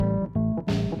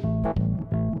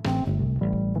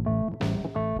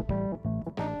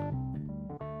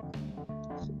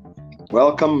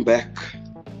Welcome back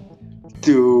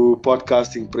to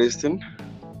Podcasting Preston.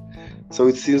 So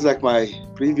it seems like my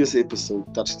previous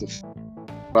episode touched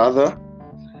rather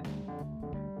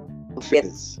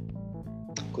feathers,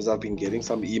 because I've been getting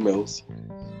some emails,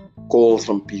 calls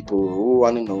from people who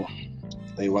want to know.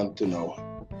 They want to know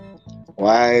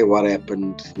why, what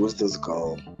happened, who's this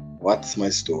girl, what's my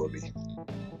story.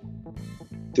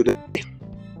 Today,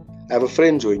 I have a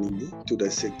friend joining me to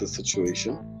dissect the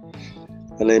situation.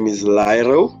 Her name is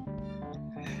Lyro.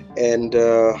 And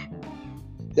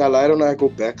Lyro and I go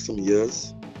back some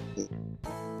years.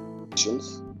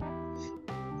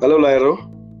 Hello, Lyro.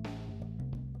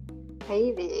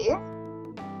 Hey there.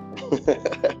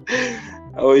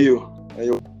 How are you?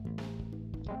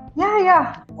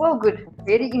 Yeah. All good.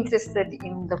 Very interested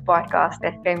in the podcast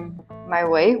that came my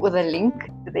way with a link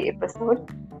to the episode.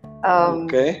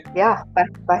 Okay. Yeah,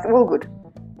 but all good.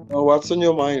 What's on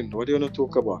your mind? What do you want to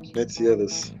talk about? Let's hear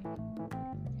this.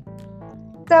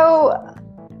 So,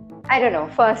 I don't know.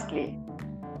 Firstly,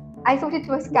 I thought it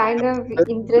was kind of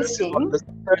interesting.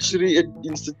 Tertiary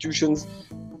institutions.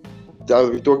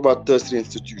 We talk about tertiary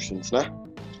institutions, nah?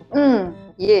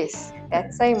 Yes,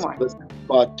 that same one. That's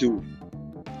part 2.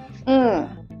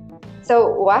 So,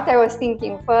 what I was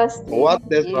thinking firstly What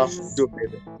has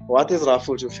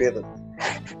ruffled your feather?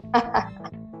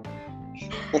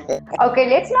 Okay,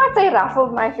 let's not say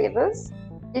ruffled my feathers.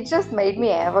 It just made me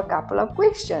have a couple of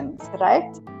questions, right?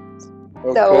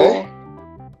 Okay. So,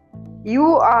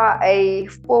 you are a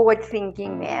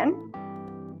forward-thinking man,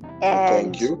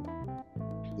 and Thank you.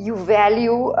 you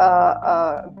value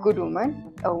a good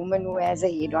woman, a woman who has a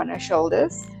head on her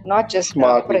shoulders, not just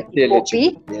Smart, a pretty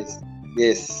poppy,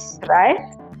 Yes. right?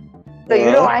 So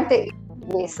you don't want a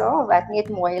vessel that needs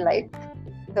more light.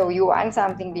 So you want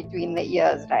something between the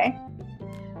ears, right?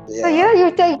 Yeah. So here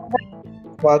you take,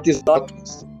 Smart is not.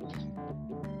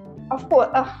 of course,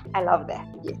 I love that.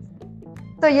 Yes.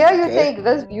 So here you Okay. take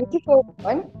this beautiful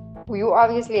woman who you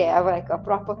obviously have like a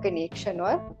proper connection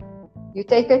with. You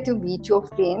take her to meet your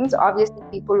friends, obviously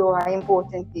people who are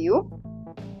important to you,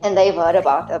 and they've heard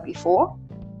about her before.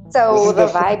 So the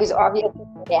vibe is obviously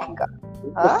lekker.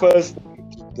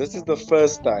 This is the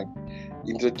first time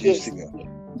introducing her.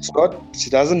 It's not. She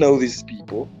doesn't know these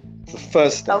people. It's the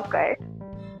first time. Okay.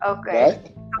 Right?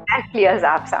 So that clears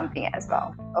up something as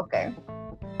well. Okay.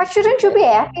 But shouldn't you be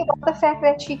happy about the fact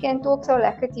that she can talk so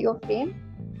lekker to your friend?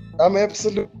 I'm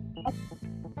absolutely.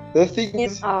 The thing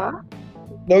is, Uh-huh.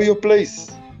 know your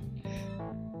place.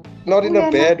 Not in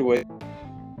a bad way.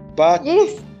 But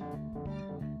Yes.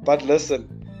 But listen.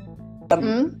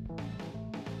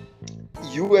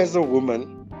 You as a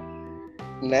woman,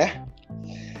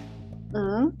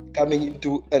 coming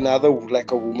into another,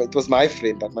 like a woman. It was my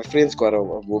friend, but my friend's got a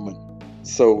woman.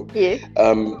 So, yes.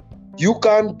 You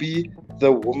can't be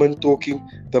the woman talking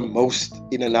the most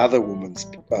in another woman's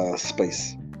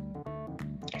space.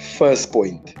 First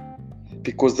point.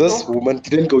 Because this woman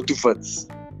didn't go to Wits.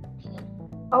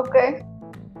 Okay.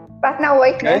 But now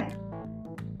wait, okay?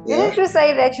 Didn't you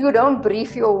say that you don't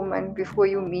brief your woman before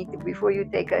you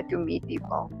take her to meet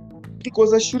people?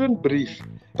 Because I shouldn't brief.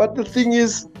 But the thing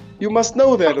is, you must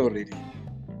know that already.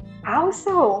 How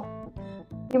so?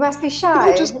 You must be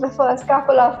shy the first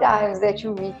couple of times that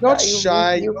you meet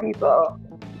new people.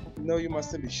 No, you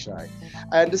mustn't be shy.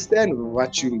 I understand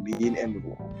what you mean, and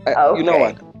you know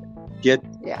what?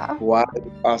 Why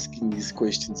I'm asking these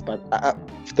questions, but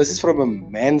this is from a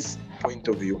man's point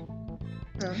of view.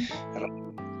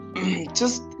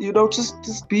 Just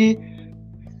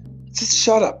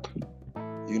shut up.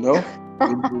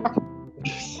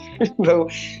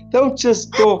 Don't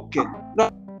just talk it. No,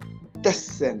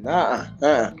 listen.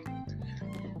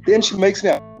 Then she makes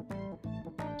me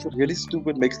really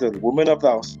stupid, makes the woman of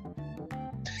the house.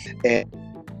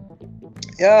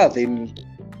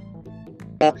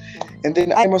 And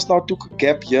then I must now took a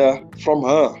gap year from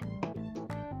her.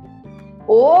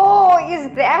 Oh, is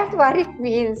that what it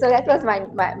means? So that was my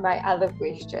other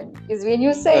question. Is when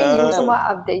you say you're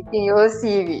updating your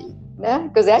CV,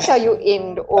 because that's how you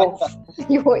end off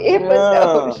your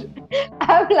episode.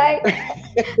 I'm like,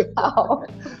 how?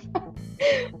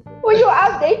 Well, you're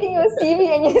updating your CV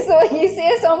and you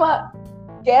say some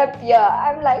gap year.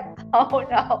 I'm like, oh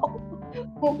no.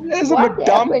 What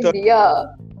happened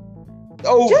here?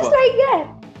 Over. Just like that.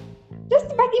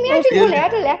 But imagine you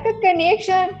had a lack of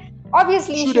connection.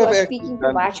 Obviously, she was speaking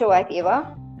too much or whatever.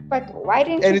 But why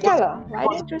didn't you tell her? Why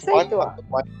didn't you say to her?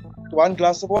 One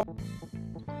glass of water.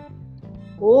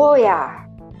 Oh, yeah.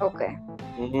 Okay.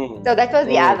 So that was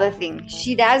the other thing.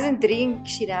 She doesn't drink.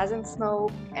 She doesn't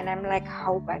smoke. And I'm like,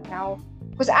 how? But now?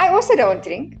 Because I also don't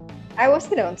drink. I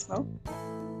also don't smoke.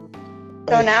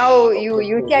 So now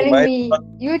you telling me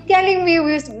you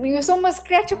almost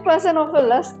scratch a person off the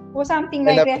list or something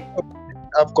like that.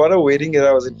 I've got a wedding that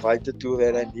I was invited to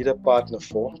that I need a partner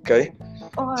for. Okay,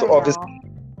 so obviously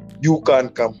you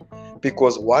can't come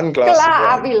because one glass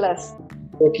of wine,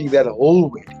 talking that whole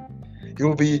wedding,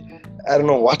 you'll be, I don't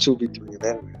know what you'll be doing in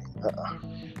that wedding.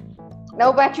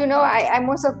 No, but I'm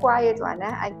also quiet one.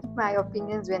 I give my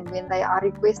opinions when they are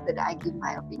requested. I give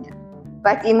my opinion.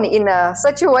 But in a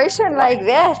situation like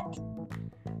that,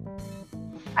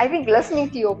 I think listening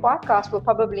to your podcast will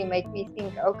probably make me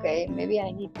think, okay, maybe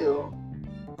I need to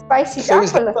spice it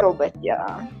up a little bit.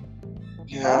 Yeah.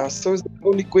 Yeah. So is the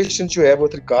only questions you have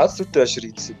with regards to tertiary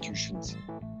institutions?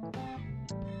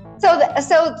 So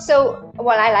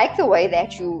well, I like the way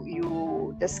that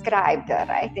you described her,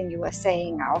 right? And you were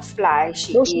saying how fly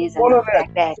she is and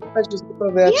like that.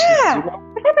 Yeah. But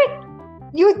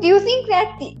do you think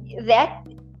that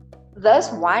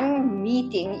this one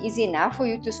meeting is enough for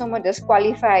you to somewhat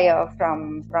disqualify her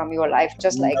from your life,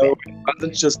 just like that? It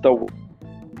wasn't just a...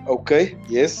 Okay,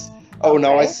 yes. Oh, okay.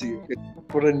 Now I see.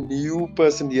 For a new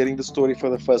person hearing the story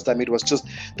for the first time, it was just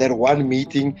that one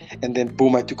meeting and then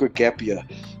boom, I took a gap year.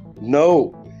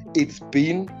 No, it's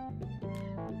been...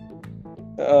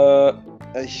 No,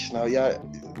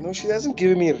 she hasn't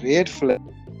given me a red flag.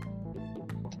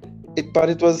 But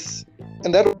it was...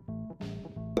 And that...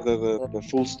 The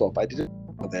full stop. I didn't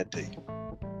know that day.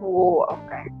 Oh,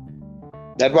 okay.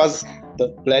 That was the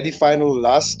bloody final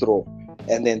last straw.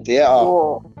 And then there are...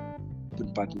 Oh.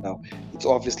 But now, it's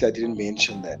obviously I didn't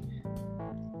mention that.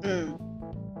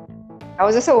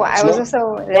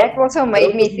 That also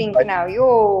made me think now,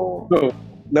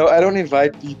 No, I don't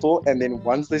invite people, and then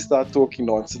once they start talking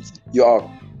nonsense, you are,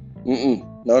 no,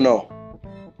 not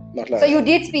like. So you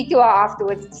did speak to her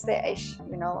afterwards to say,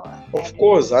 of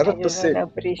course, 100%. I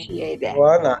appreciate that.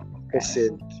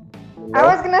 100%. I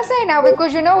was gonna say now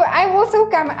because I also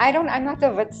come. I'm not a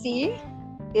Witsie.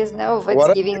 There's no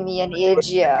Wits giving me an edge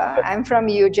here. I'm from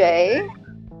UJ,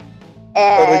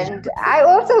 and I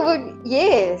also would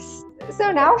yes.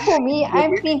 So now for me,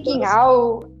 I'm thinking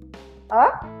how.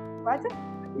 What's it?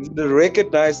 It's a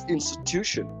recognized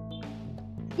institution.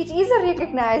 It is a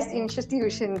recognized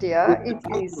institution, dear. It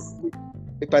is.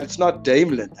 But it's not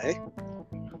Damelin, eh?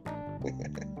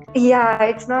 Yeah,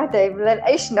 it's not Damelin.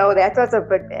 No, that was a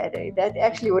bit bad. That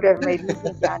actually would have made me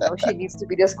think, no, she needs to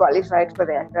be disqualified for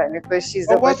that because she's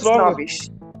a bit snobbish.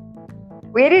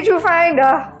 Where did you find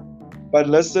her? But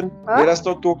listen, let us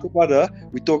not talk about her.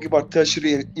 We're talking about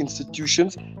tertiary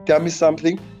institutions. Tell me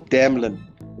something. Damelin.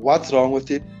 What's wrong with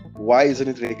it? Why isn't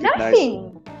it recognized?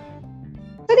 Nothing.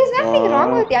 So there's nothing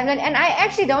wrong with Damelin, and I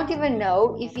actually don't even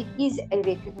know if it is a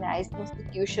recognized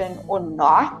institution or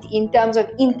not in terms of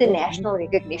international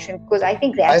recognition, because I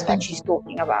think that's what she's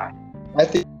talking about. I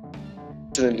think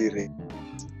nationally,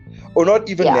 or not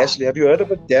even nationally. Have you heard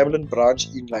of a Damelin branch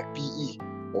in like PE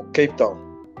or Cape Town?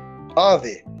 Are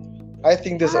there? I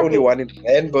think there's only one in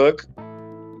Randburg,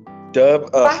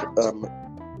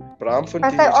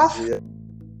 Braamfontein.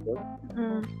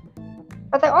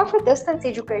 But they offer distance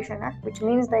education, which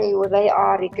means they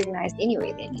are recognized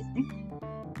anyway then, isn't it?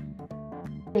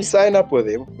 We sign up with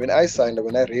them. When I signed up,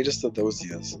 when I registered those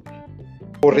years,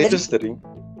 for registering,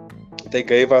 they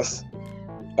gave us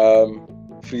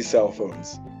free cell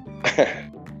phones.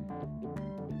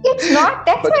 It's not.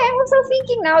 That's why I'm also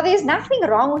thinking now there's nothing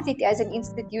wrong with it as an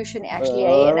institution actually.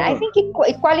 And I think it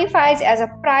qualifies as a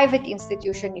private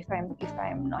institution if I'm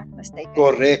not mistaken.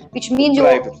 Correct. Which means you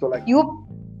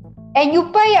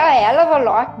pay a hell of a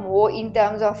lot more in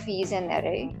terms of fees and that,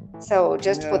 eh? So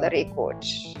just for the record.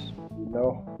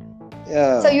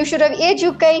 Yeah. So you should have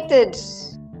educated.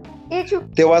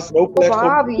 There was no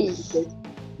platform.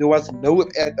 There was no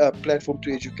platform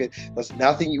to educate. There was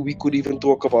nothing we could even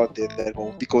talk about there that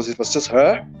moment because it was just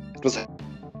her. It was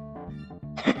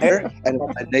her and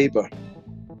my neighbor.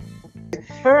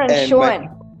 Her and Sean.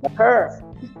 Her.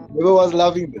 My neighbor was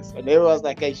loving this. My neighbor was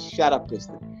like, hey, shut up,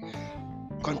 Kristen.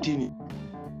 Continue.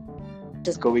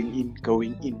 Just going in.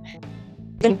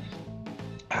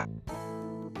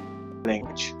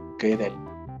 Language, okay, that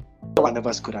one of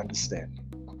us could understand.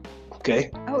 Okay?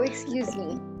 Oh, excuse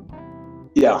me.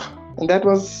 Yeah. And that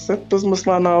was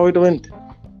Muslim how it went.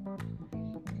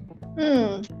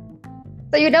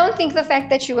 So you don't think the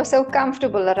fact that you were so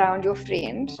comfortable around your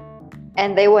friend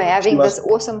and they were having this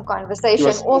awesome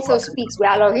conversation also speaks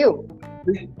well of you?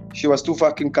 She was too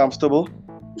fucking comfortable.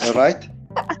 Alright?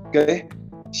 Okay?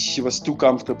 She was too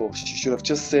comfortable. She should have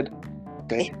just said,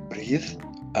 okay, breathe.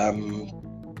 I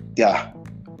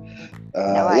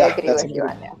agree with you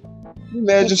on that.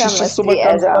 Imagine someone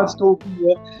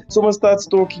starts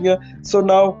talking her. So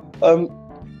now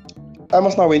I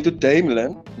must now went to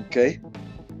Dameland, okay?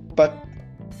 But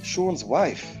Sean's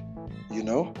wife, you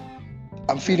know,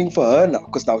 I'm feeling for her now.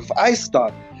 Because now if I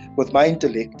start with my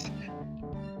intellect,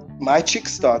 my chick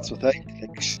starts with her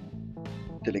intellect.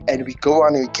 And we go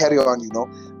on and we carry on, you know.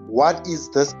 What is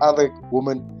this other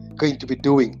woman going to be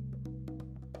doing?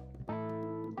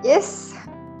 Yes,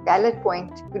 valid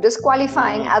point. You're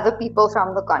disqualifying other people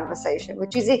from the conversation,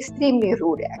 which is extremely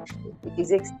rude, actually. It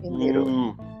is extremely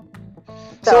rude.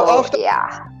 So after,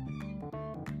 yeah.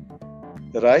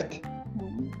 Right?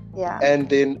 Yeah. And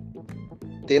then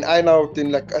I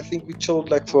think we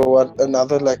chilled like for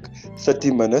another like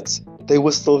 30 minutes. They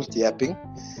were still yapping.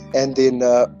 And then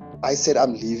I said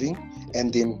I'm leaving.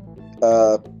 And then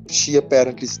she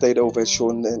apparently stayed over at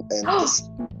Sean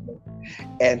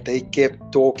and they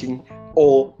kept talking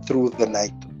all through the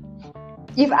night.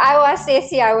 If I was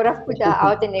Ceci, I would have put her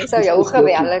out and ek sou jou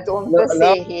gebel het om te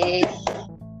sê, hey.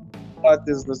 What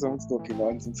is this? I'm talking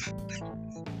nonsense.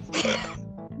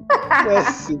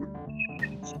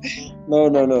 No. I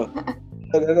don't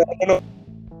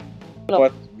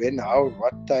know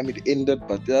what time it ended,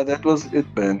 but yeah, that was it,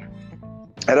 man.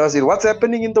 That was it. What's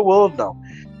happening in the world now?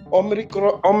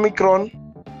 Omicron.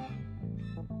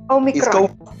 Is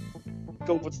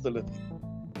COVID still a thing?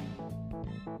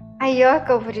 I hear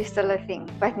COVID is still a thing,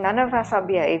 but none of us are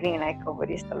behaving like COVID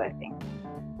is still a thing.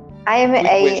 I am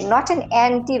not an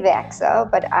anti-vaxxer,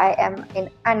 but I am an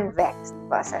unvaxxed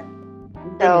person.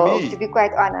 So, to be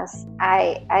quite honest,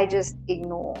 I just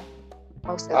ignore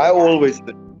most of it. I always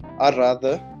think I'd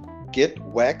rather get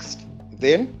waxed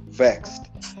than vaxxed.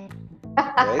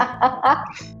 Right?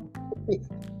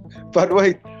 But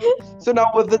wait, so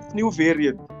now with this new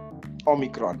variant,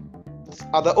 Omicron,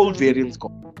 are the old variants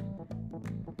gone?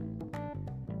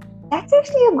 That's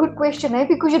actually a good question,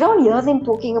 because you don't hear them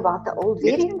talking about the old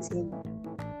variants anymore.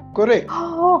 Correct.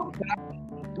 Oh,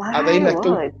 my are they like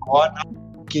word.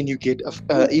 Gone? Can you get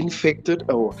infected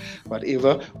or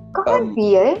whatever? Can't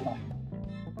be,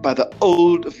 by the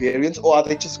old variants, or are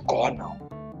they just gone now?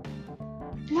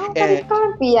 No, but it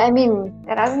can't be. I mean,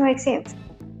 that doesn't make sense.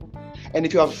 And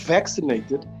if you are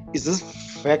vaccinated, is this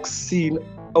vaccine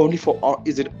only for,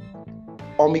 is it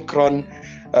Omicron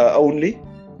only,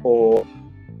 or?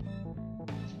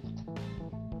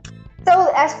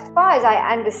 So as far as I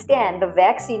understand, the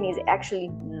vaccine is actually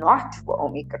not for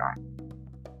Omicron.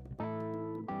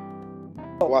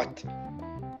 What?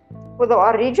 For the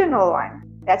original one.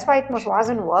 That's why it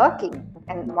wasn't working.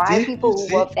 And why people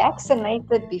who were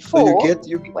vaccinated before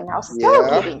were now still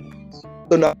getting it.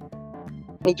 So now,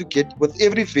 you need to get, with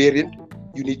every variant,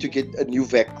 you need to get a new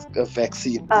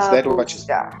vaccine. Is that what you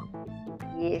said?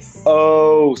 Yes.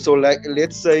 Oh, so like,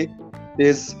 let's say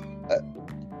there's,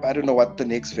 I don't know what the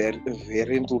next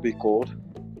variant will be called.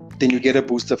 Then you get a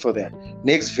booster for that.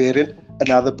 Next variant,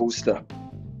 another booster.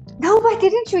 No, but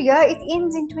didn't you hear? It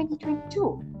ends in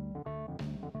 2022.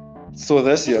 So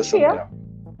this year sometime.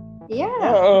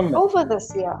 Yeah, over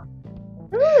this year.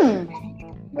 I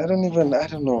don't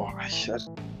know.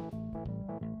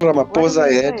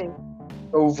 Ramaphosa had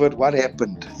over what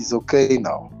happened. He's okay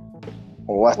now.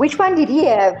 Or what? Which one did he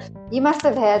have? He must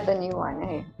have had the new one,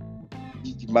 eh?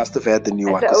 He must have had the new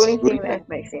one. That's the only thing that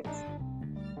makes sense.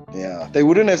 Yeah, they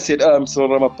wouldn't have said, so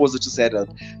Ramaphosa just had a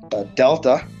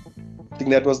Delta. I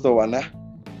think that was the one,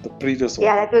 the previous one.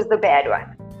 Yeah, that was the bad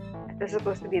one. That was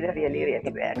supposed to be the really,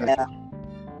 really bad one.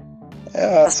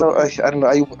 Yeah, so I don't know.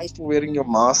 Are you still wearing your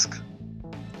mask?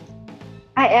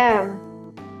 I am.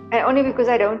 And only because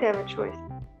I don't have a choice.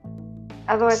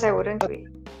 Otherwise, I wouldn't be.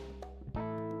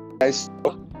 I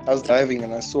was driving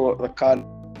and I saw the car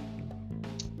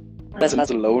wasn't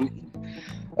alone.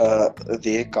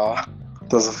 Their car.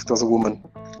 It was a woman.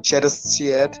 She had a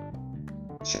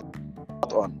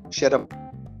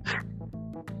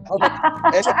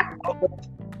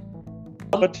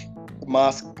helmet,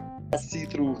 mask,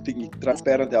 see-through thingy,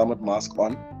 transparent helmet mask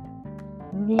on.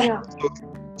 Yeah. So,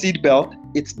 seat belt,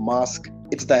 it's mask,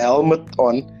 it's the helmet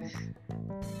on,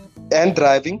 and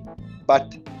driving, but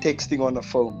texting on a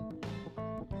phone.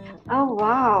 Oh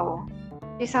wow!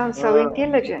 She sounds so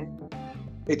intelligent.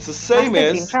 It's the same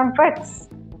as from Fritz.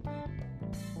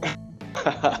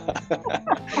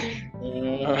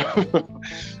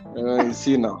 You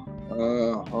see now.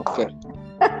 Okay.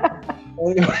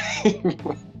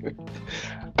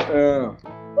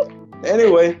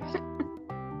 Anyway,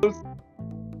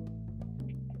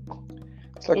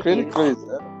 it's like really crazy.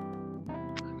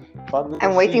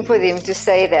 I'm waiting for them to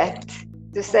say that.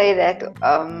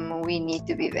 We need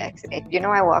to be vaccinated. You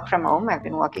know, I work from home. I've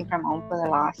been working from home for the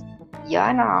last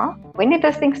year now. When did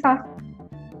this thing start?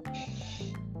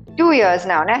 2 years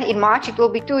now. In March, it will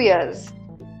be 2 years.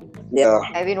 Yeah.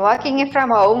 I've been working from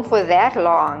home for that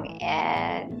long,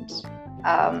 and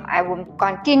I will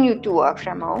continue to work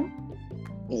from home.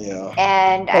 Yeah.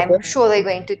 And I'm sure they're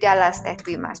going to tell us that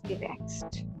we must be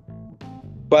vaxxed.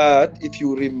 But if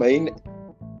you remain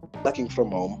working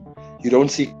from home, you don't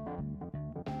see.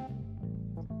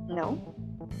 No.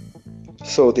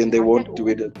 So then they Not won't at do all.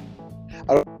 it.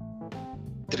 I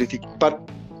don't think, but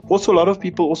also a lot of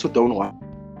people also don't want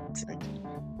it.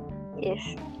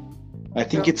 Yes. I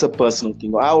think True. it's a personal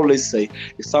thing. I always say,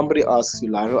 if somebody asks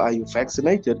you, Laro, are you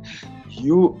vaccinated?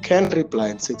 You can reply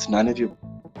and say it's none of your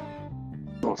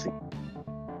nothing.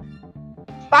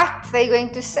 But they're going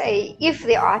to say, if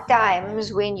there are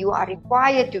times when you are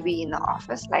required to be in the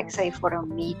office, like say for a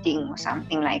meeting or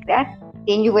something like that,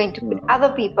 then you're going to put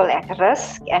other people at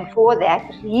risk, and for that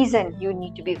reason you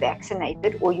need to be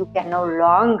vaccinated, or you can no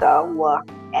longer work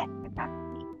at the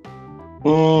company.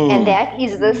 And that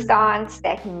is the stance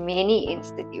that many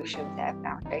institutions have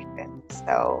now taken.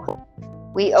 So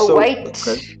we await.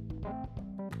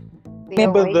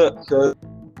 Remember the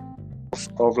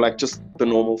of like just the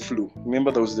normal flu.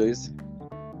 Remember those days?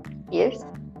 Yes.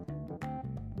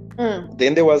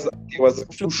 Then there was a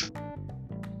flu shot.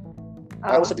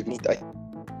 I also didn't. I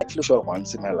flu shot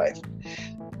once in my life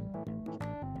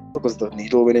because the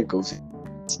needle when it goes in.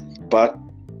 But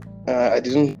I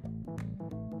didn't.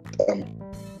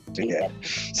 Yeah.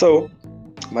 So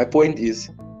my point is,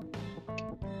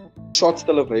 shot's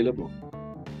still available.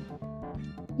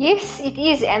 Yes, it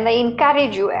is, and they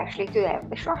encourage you actually to have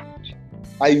the shot.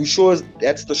 Are you sure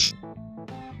that's the shot?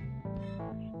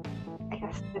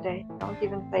 Yesterday, don't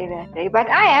even say that day. But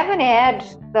I haven't had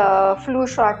the flu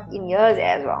shot in years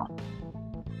as well.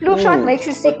 Flu shot makes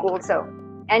you sick also,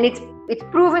 and it's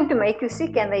proven to make you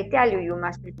sick. And they tell you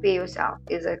must prepare yourself.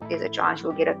 There's a chance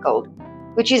you'll get a cold,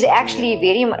 which is actually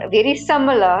very very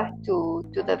similar to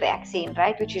the vaccine,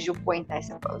 right? Which is your point, I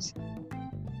suppose.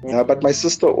 Yeah, but my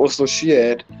sister also, she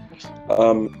had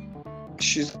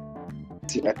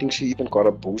I think she even got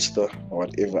a booster or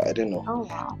whatever, I don't know. Oh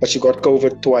wow. But she got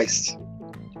COVID twice.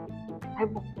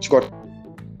 She got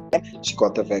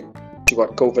the vaccine. She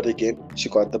got COVID again. She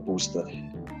got the booster.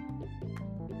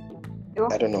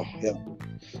 Sure. I don't know. Yeah.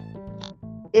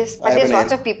 Yes, but there's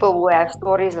lots of people who have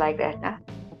stories like that, huh?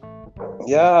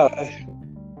 Yeah.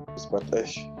 But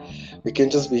we can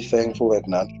just be thankful that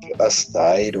none of us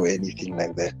died or anything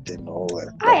like that and all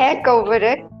that. I had COVID,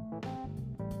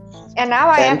 and now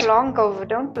I have long COVID.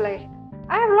 Don't play.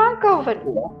 I have long COVID.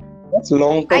 That's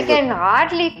long COVID. I can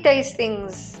hardly taste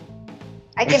things.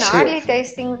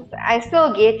 I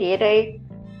still get headache.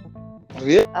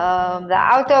 Really? The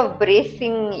out of breath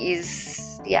thing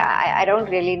is, I don't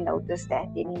really notice that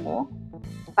anymore.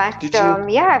 But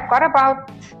I've got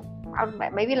about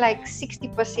maybe like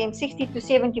 60%, 60 to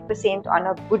 70% on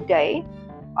a good day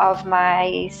of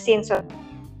my sense of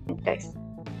taste.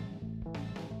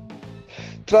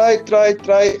 Try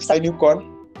Sinucon.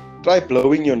 Try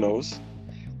blowing your nose.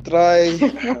 Try.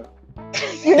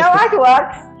 You know what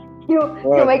works?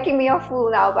 You're making me a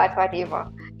fool now, but whatever.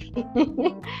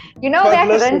 You know that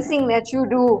rinsing that you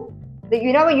do.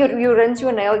 You know when you rinse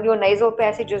your nasal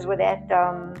passages with that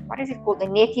what is it called, the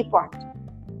neti pot?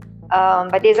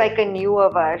 But there's like a newer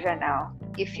version now.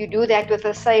 If you do that with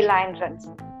a saline rinse,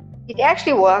 it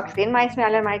actually works. Then my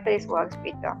smell and my taste works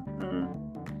better.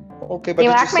 Okay, but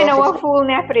you maak my nou 'n fool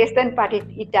net Preston, but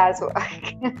it does work.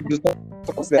 You start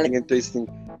smelling and tasting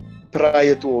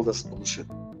prior to all this bullshit.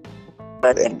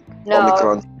 And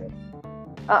Omicron.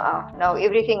 No,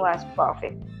 everything was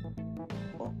perfect.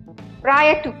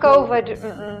 Prior to COVID,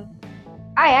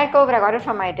 I had COVID. I got it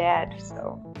from my dad.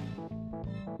 So,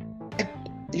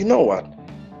 you know what?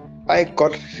 I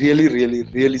got really, really,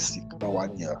 really sick for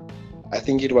 1 year. I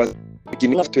think it was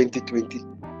beginning of 2020.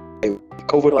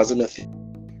 COVID wasn't a thing.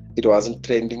 It wasn't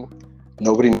trending.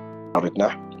 Nobody knew about it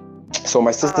now. So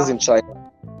my sister's in China.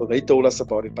 So they told us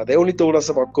about it, but they only told us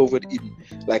about COVID in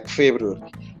like February.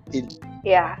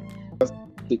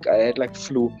 I had like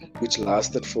flu, which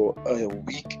lasted for a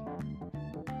week.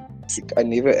 I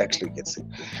never actually get sick,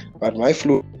 but my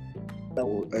flu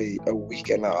a week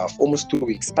and a half, almost 2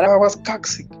 weeks, but I was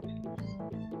sick.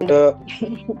 And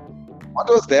what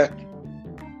was that?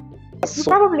 You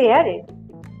probably had it.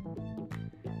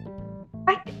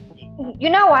 But you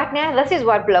know what, now this is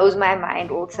what blows my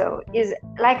mind also, is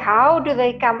like, how do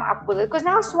they come up with it? Because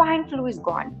now swine flu is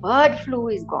gone, bird flu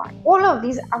is gone, all of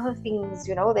these other things,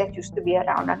 that used to be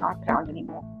around are not around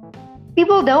anymore.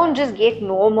 People don't just get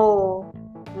normal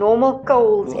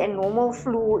colds and normal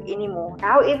flu anymore.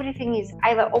 Now everything is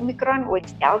either Omicron or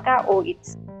it's Delta or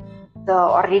it's the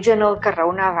original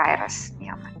coronavirus.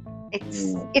 Yeah, man.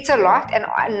 it's a lot, and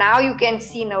now you can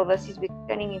see now this is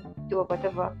turning into a bit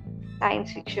of a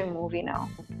science fiction movie now.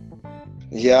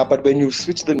 Yeah, but when you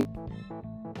switch the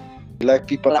like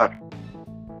people are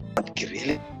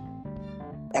really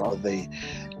I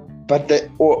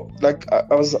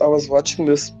was watching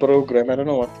this program. I don't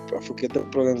know I forget the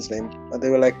program's name, and they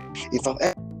were like, if I'm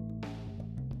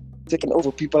taking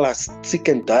over, people are sick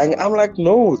and dying. I'm like,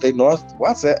 no, they're not.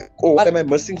 What's that? Oh, am I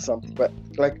missing something? But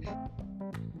like,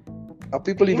 are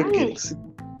people even getting sick?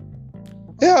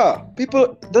 Yeah,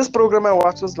 people. This program I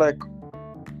watched was like,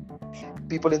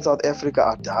 people in South Africa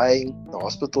are dying. The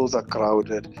hospitals are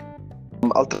crowded.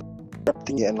 And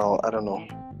all, I don't know.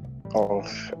 Oh,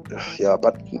 yeah,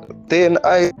 but then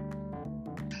I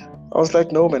was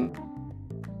like, no, man.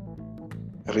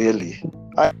 Really?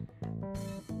 I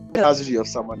casualty of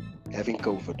someone having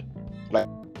COVID. Like,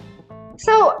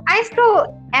 so I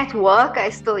still at work. I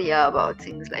still hear about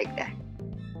things like that.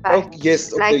 But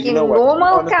yes, okay, like in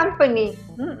normal company.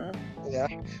 Mm-mm.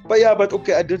 Yeah, but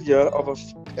okay, I did hear of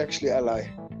actually I lie.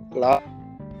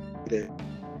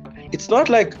 It's not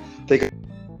like they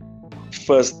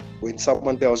first when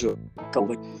someone tells you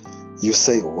COVID, you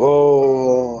say,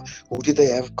 whoa, who did they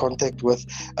have contact with?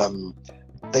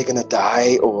 They're gonna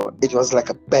die, or it was like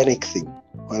a panic thing.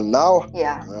 Well, now,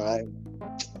 yeah,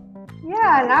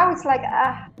 now it's like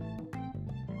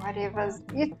whatever,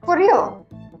 it's for real.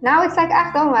 Now it's like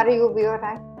don't worry, you'll be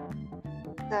alright.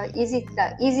 The easy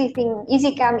thing,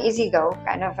 easy come, easy go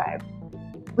kind of vibe,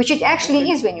 which it actually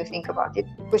is when you think about it,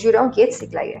 because you don't get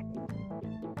sick like that.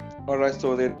 All right,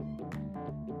 so then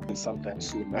sometime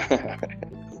soon.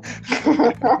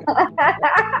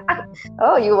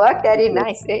 Oh, you work very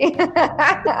nice, eh?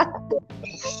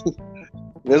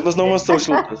 There was no more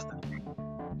social distance.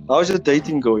 How's your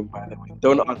dating going, by the way?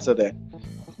 Don't answer that.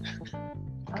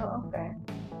 Oh, okay.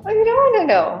 Well, you don't want to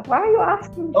know. Why are you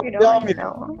asking if you don't want to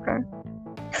know? Okay.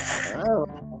 Oh.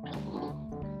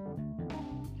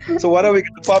 So what are we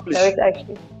going to publish? No, it's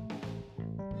actually...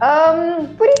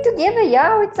 put it together,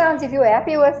 how it sounds. If you're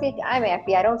happy with it, I'm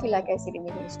happy. I don't feel like I said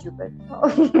anything stupid.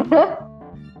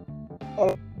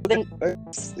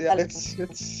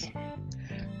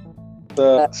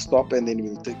 Let's stop and then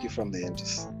we'll take you from there.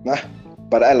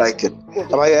 But I like it.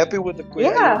 Am I happy with the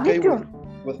question? Yeah, me too.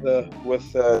 With the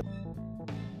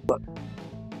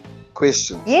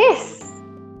question. Yes.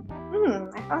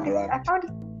 I found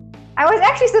it. I was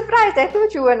actually surprised. I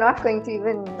thought you were not going to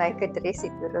even like address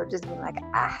it. You would have just been like,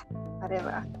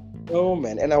 whatever. Oh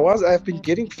man, and I've been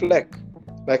getting flack.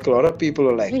 Like a lot of people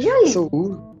are like, really? So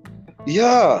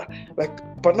yeah, like,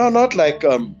 but not like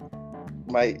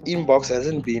my inbox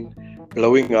hasn't been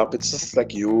blowing up. It's just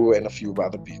like you and a few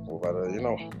other people, but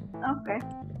Okay,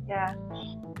 yeah.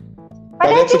 But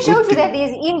that just shows you that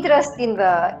there's interest in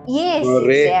the... Yes,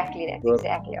 exactly. That's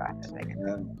exactly what I was like.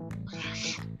 Yeah.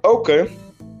 Okay.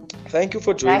 Thank you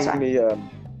for joining me,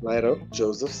 Lyra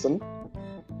Josephson.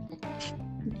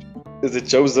 Is it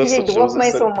Joseph?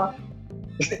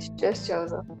 It's just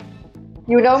Joseph.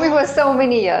 You know me for so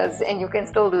many years and you can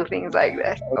still do things like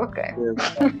that. Okay.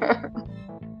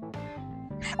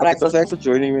 Alright, so thanks for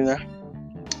joining me now.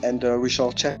 And we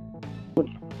shall chat.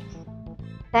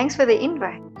 Thanks for the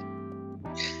invite.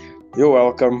 You're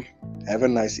welcome. Have a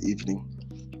nice evening.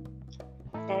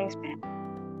 Thanks, man.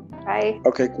 Bye.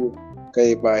 Okay, cool.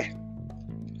 Okay, bye.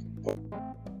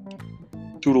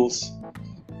 Toodles.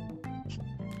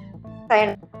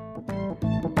 Sayonara.